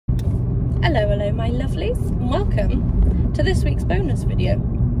Hello my lovelies, and welcome to this week's bonus video.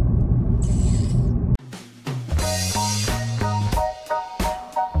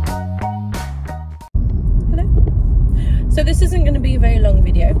 Hello. So this isn't going to be a very long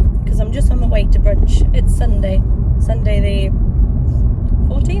video because I'm just on my way to brunch. It's Sunday the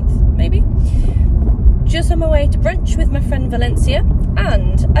 14th maybe. Just on my way to brunch with my friend Valencia,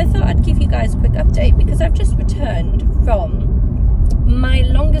 and I thought I'd give you guys a quick update because I've just returned from my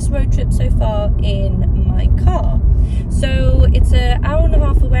longest road trip so far in my car. So it's an hour and a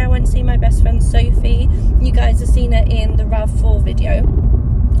half away. I went to see my best friend Sophie. You guys have seen her in the RAV4 video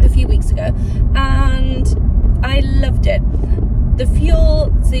a few weeks ago, and I loved it. The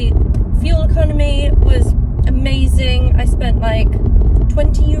fuel economy was amazing. I spent like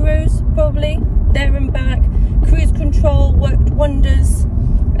 20 euros probably there and back. Cruise control worked wonders.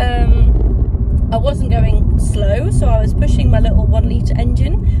 I wasn't going slow, so I was pushing my little 1 litre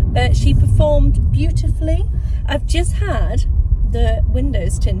engine, but she performed beautifully. I've just had the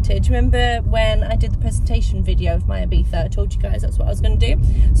windows tinted. Remember when I did the presentation video of my Ibiza? I told you guys that's what I was going to do.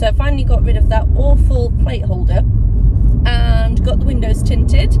 So I finally got rid of that awful plate holder and got the windows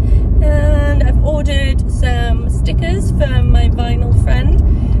tinted, and I've ordered some stickers from my vinyl friend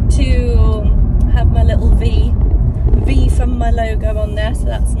to have my little V from my logo on there, so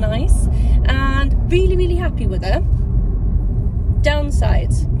that's nice, and really happy with her.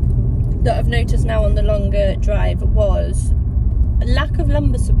 Downsides that I've noticed now on the longer drive was a lack of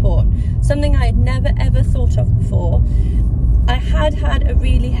lumbar support, something I had never ever thought of before. I had a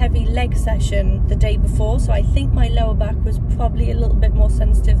really heavy leg session the day before, so I think my lower back was probably a little bit more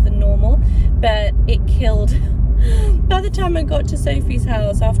sensitive than normal, but it killed. By the time I got to Sophie's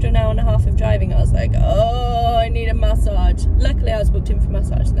house after an hour and a half of driving, I was like, oh, I need a massage. Luckily I was booked in for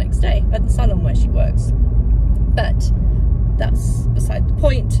massage the next day at the salon where she works, but that's beside the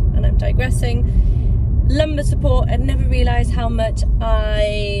point and I'm digressing. Lumbar support, I never realised how much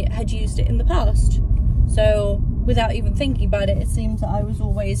I had used it in the past, so without even thinking about it, it seems that I was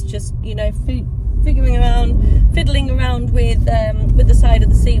always just, you know, fiddling around with the side of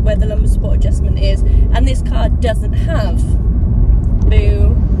the seat where the lumbar support adjustment is, and this car doesn't have.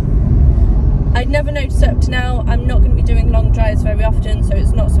 Boo. I'd never noticed it up to now. I'm not going to be doing long drives very often, so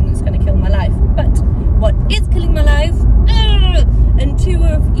it's not something that's going to kill my life. But what is killing my life, and two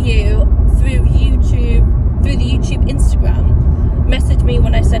of you through the YouTube Instagram messaged me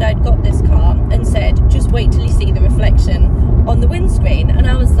when I said I'd got this car and said, just wait till you see the reflection on the windscreen, and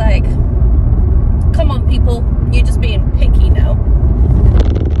I was like, come on people, you're just being picky now.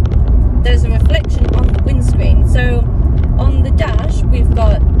 There's a reflection on the windscreen. So on the dash we've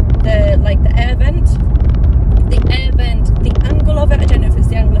got the air vent. The angle of it, I don't know if it's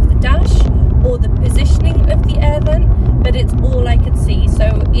the angle of the dash or the positioning of the air vent, but it's all I could see.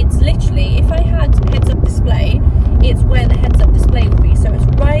 So it's literally, if I had heads-up display, it's where the heads-up display would be. So it's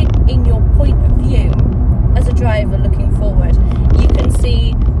right in your point of view as a driver looking forward. You can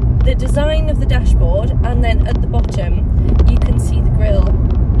see the design of the dashboard, and then at the bottom you can see the grille.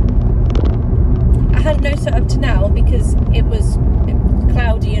 I hadn't noticed it up to now because it was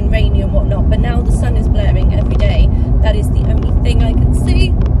cloudy and rainy and whatnot, but now the sun is blaring every day. That is the only thing I can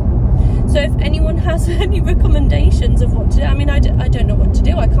see. So if anyone has any recommendations of what to do, I mean, I don't know what to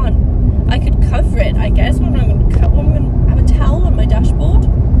do. I could cover it, I guess. I'm going to have a towel on my dashboard.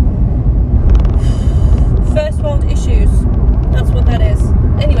 First world issues, that's what that is.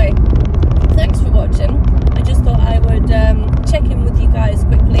 Anyway, thanks for watching. I just thought I would check in with you guys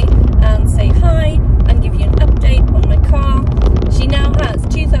quickly and say hi and give you an update on my car. She now has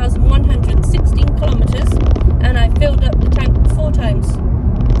 2,116 kilometers, and I filled up the tank 4 times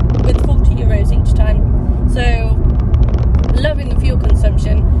with 40 euros each time. So loving the fuel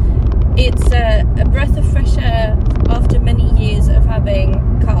consumption. It's a breath of fresh air after many years of having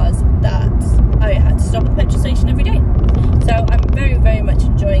cars that I had to stop at the petrol station every day. So I'm very much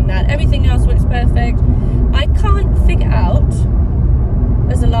enjoying that. Everything else looks perfect. I can't figure out,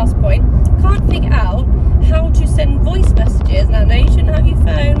 as a last point, can't figure out how to send voice messages. Now you shouldn't have your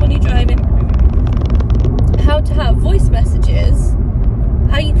phone when you're driving. How to have voice messages,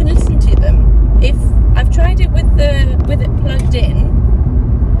 how you can listen to them. If I've tried it with it plugged in,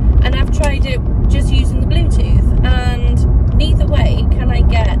 and I've tried it just using the Bluetooth, and neither way can I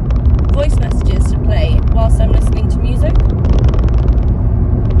get voice messages to play whilst I'm listening to music.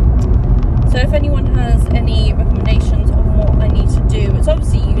 So if anyone has any recommendations on what I need to do, it's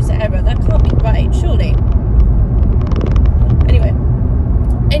obviously